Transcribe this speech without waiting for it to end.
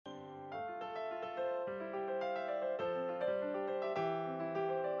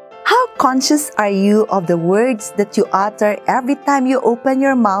conscious are you of the words that you utter every time you open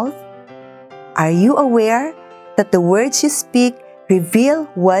your mouth? Are you aware that the words you speak reveal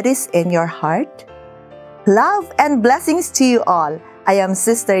what is in your heart? Love and blessings to you all. I am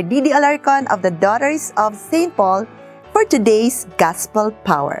Sister Didi Alarcon of the Daughters of St. Paul for today's Gospel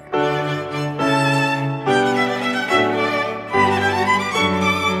Power.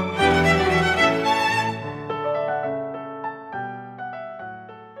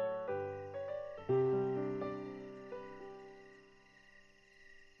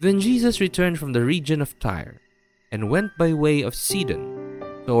 Then Jesus returned from the region of Tyre, and went by way of Sidon,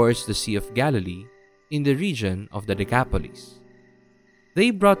 towards the Sea of Galilee, in the region of the Decapolis. They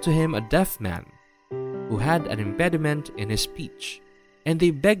brought to him a deaf man, who had an impediment in his speech, and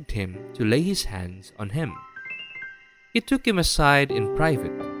they begged him to lay his hands on him. He took him aside in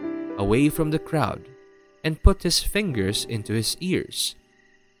private, away from the crowd, and put his fingers into his ears.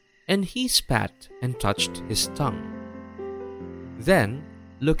 And he spat and touched his tongue. Then,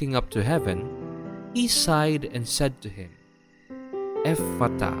 looking up to heaven, he sighed and said to him,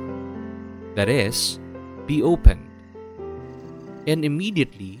 Ephphatha, that is, be opened. And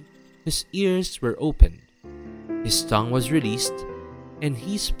immediately his ears were opened, his tongue was released, and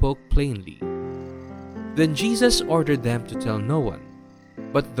he spoke plainly. Then Jesus ordered them to tell no one,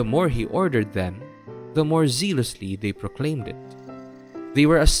 but the more he ordered them, the more zealously they proclaimed it. They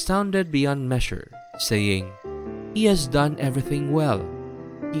were astounded beyond measure, saying, He has done everything well.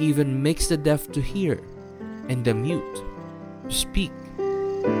 He even makes the deaf to hear, and the mute to speak.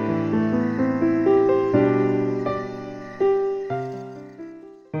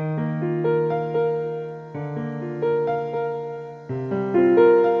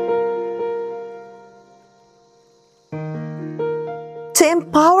 To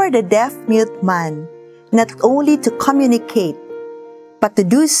empower the deaf-mute man, not only to communicate, but to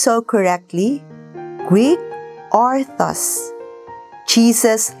do so correctly, Greek orthos,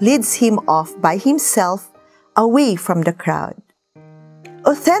 Jesus leads him off by himself away from the crowd.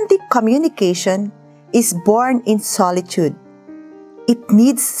 Authentic communication is born in solitude. It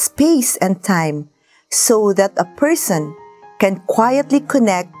needs space and time so that a person can quietly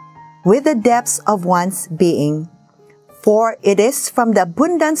connect with the depths of one's being. For it is from the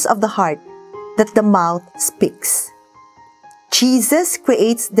abundance of the heart that the mouth speaks. Jesus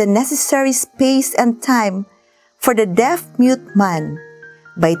creates the necessary space and time for the deaf-mute man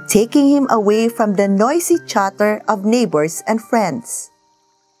by taking him away from the noisy chatter of neighbors and friends.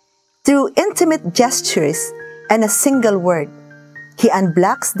 Through intimate gestures and a single word, he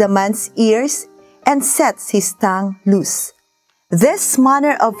unblocks the man's ears and sets his tongue loose. This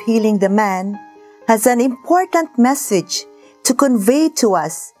manner of healing the man has an important message to convey to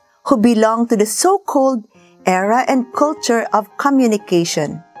us who belong to the so-called era and culture of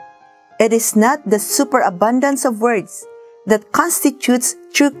communication. It is not the superabundance of words that constitutes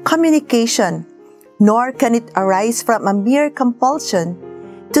true communication, nor can it arise from a mere compulsion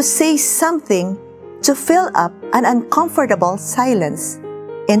to say something to fill up an uncomfortable silence.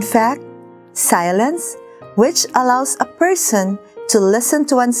 In fact, silence, which allows a person to listen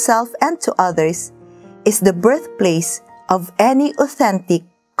to oneself and to others, is the birthplace of any authentic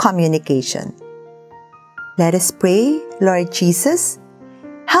communication. Let us pray, Lord Jesus,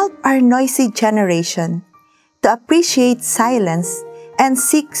 help our noisy generation to appreciate silence and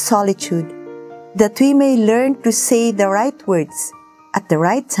seek solitude, that we may learn to say the right words at the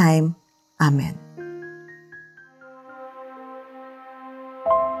right time. Amen.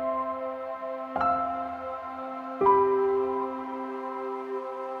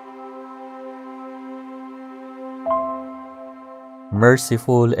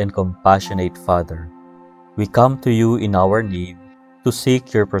 Merciful and compassionate Father, we come to you in our need to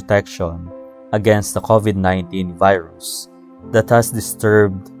seek your protection against the COVID-19 virus that has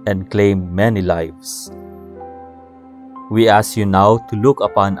disturbed and claimed many lives. We ask you now to look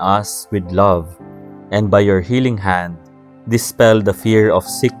upon us with love and by your healing hand, dispel the fear of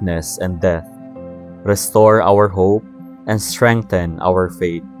sickness and death, restore our hope, and strengthen our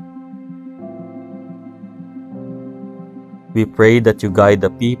faith. We pray that you guide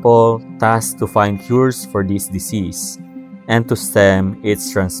the people tasked to find cures for this disease and to stem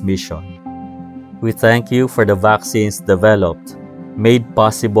its transmission. We thank you for the vaccines developed, made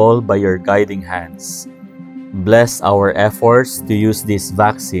possible by your guiding hands. Bless our efforts to use these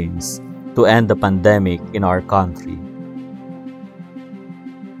vaccines to end the pandemic in our country.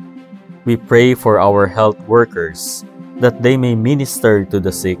 We pray for our health workers that they may minister to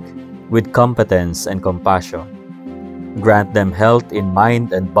the sick with competence and compassion. Grant them health in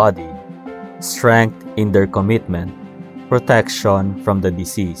mind and body, strength in their commitment, protection from the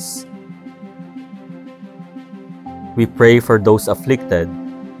disease, We pray for those afflicted.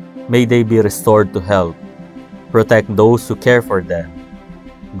 May they be restored to health. Protect those who care for them.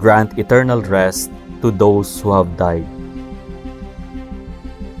 Grant eternal rest to those who have died.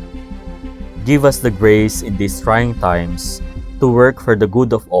 Give us the grace in these trying times to work for the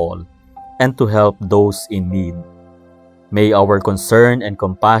good of all and to help those in need. May our concern and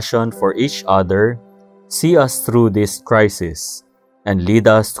compassion for each other see us through this crisis and lead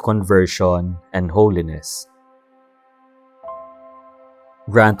us to conversion and holiness.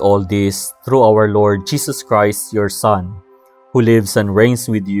 Grant all this through our Lord Jesus Christ, your Son, who lives and reigns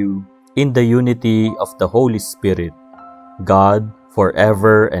with you in the unity of the Holy Spirit, God,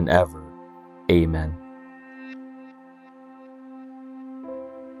 forever and ever. Amen.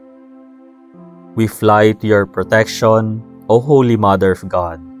 We fly to your protection, O Holy Mother of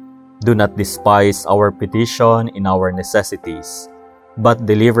God. Do not despise our petition in our necessities, but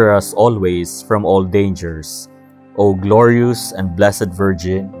deliver us always from all dangers. O glorious and blessed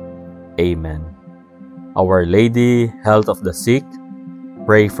Virgin. Amen. Our Lady, health of the sick,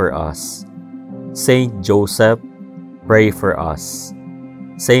 pray for us. Saint Joseph, pray for us.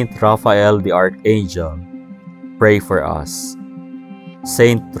 Saint Raphael the Archangel, pray for us.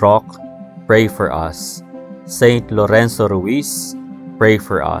 Saint Roque, pray for us. Saint Lorenzo Ruiz, pray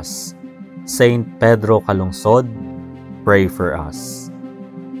for us. Saint Pedro Calungsod, pray for us.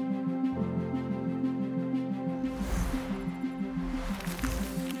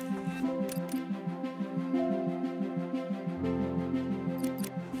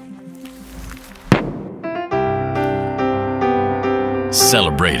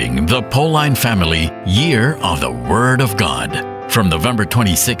 Celebrating the Pauline Family Year of the Word of God from November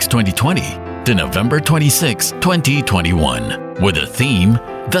 26, 2020 to November 26, 2021 with a theme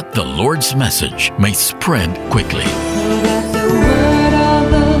that the Lord's message may spread quickly.